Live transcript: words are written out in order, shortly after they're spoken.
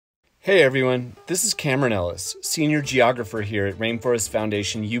Hey everyone, this is Cameron Ellis, Senior Geographer here at Rainforest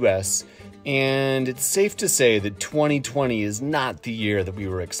Foundation US, and it's safe to say that 2020 is not the year that we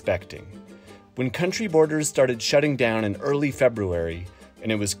were expecting. When country borders started shutting down in early February,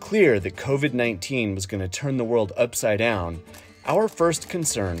 and it was clear that COVID-19 was going to turn the world upside down, our first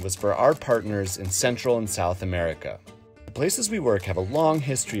concern was for our partners in Central and South America. The places we work have a long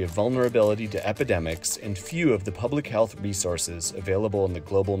history of vulnerability to epidemics and few of the public health resources available in the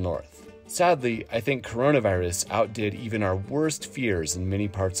global north. Sadly, I think coronavirus outdid even our worst fears in many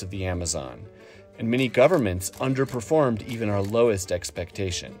parts of the Amazon, and many governments underperformed even our lowest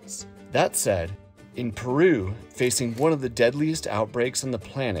expectations. That said, in Peru, facing one of the deadliest outbreaks on the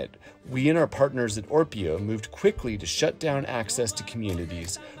planet, we and our partners at Orpeo moved quickly to shut down access to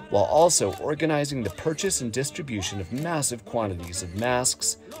communities while also organizing the purchase and distribution of massive quantities of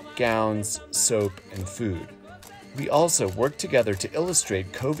masks, gowns, soap, and food. We also worked together to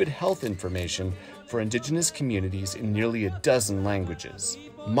illustrate COVID health information for indigenous communities in nearly a dozen languages.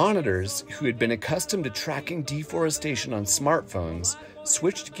 Monitors, who had been accustomed to tracking deforestation on smartphones,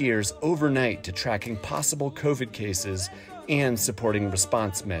 switched gears overnight to tracking possible COVID cases and supporting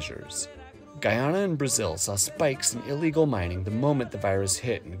response measures. Guyana and Brazil saw spikes in illegal mining the moment the virus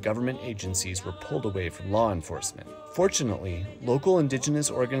hit and government agencies were pulled away from law enforcement. Fortunately, local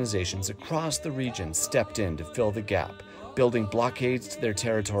indigenous organizations across the region stepped in to fill the gap, building blockades to their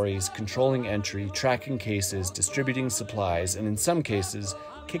territories, controlling entry, tracking cases, distributing supplies, and in some cases,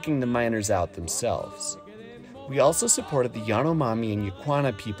 kicking the miners out themselves. We also supported the Yanomami and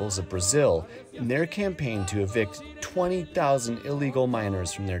Yukwana peoples of Brazil in their campaign to evict 20,000 illegal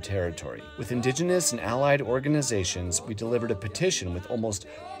miners from their territory. With indigenous and allied organizations, we delivered a petition with almost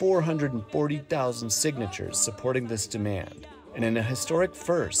 440,000 signatures supporting this demand. And in a historic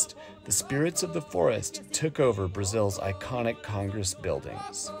first, the spirits of the forest took over Brazil's iconic Congress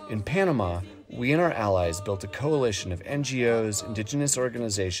buildings. In Panama, we and our allies built a coalition of NGOs, indigenous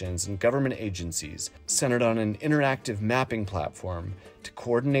organizations, and government agencies centered on an interactive mapping platform to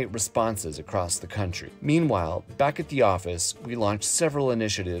coordinate responses across the country. Meanwhile, back at the office, we launched several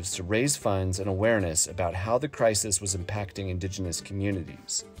initiatives to raise funds and awareness about how the crisis was impacting indigenous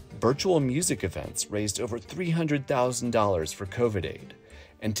communities. Virtual music events raised over $300,000 for COVID aid,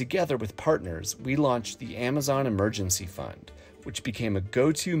 and together with partners, we launched the Amazon Emergency Fund, which became a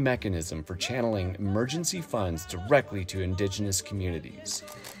go-to mechanism for channeling emergency funds directly to indigenous communities.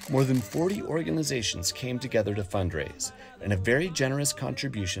 More than 40 organizations came together to fundraise, and a very generous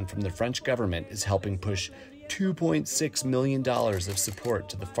contribution from the French government is helping push $2.6 million of support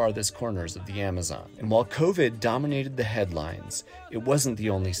to the farthest corners of the Amazon. And while COVID dominated the headlines, it wasn't the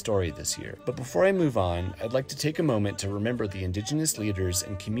only story this year. But before I move on, I'd like to take a moment to remember the indigenous leaders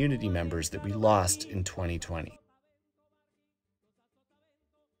and community members that we lost in 2020.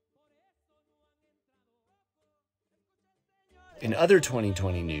 In other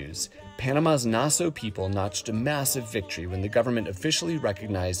 2020 news, Panama's Nassau people notched a massive victory when the government officially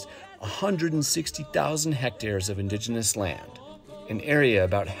recognized 160,000 hectares of indigenous land, an area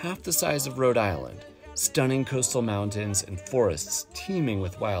about half the size of Rhode Island, stunning coastal mountains, and forests teeming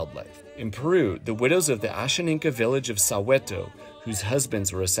with wildlife. In Peru, the widows of the Ashaninka village of Sahueto, whose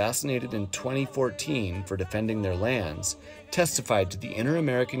husbands were assassinated in 2014 for defending their lands, testified to the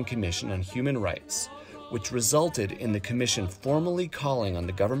Inter-American Commission on Human Rights, which resulted in the commission formally calling on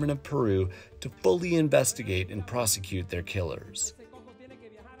the government of Peru to fully investigate and prosecute their killers.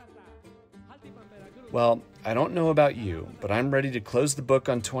 Well, I don't know about you, but I'm ready to close the book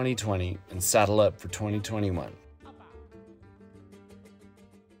on 2020 and saddle up for 2021.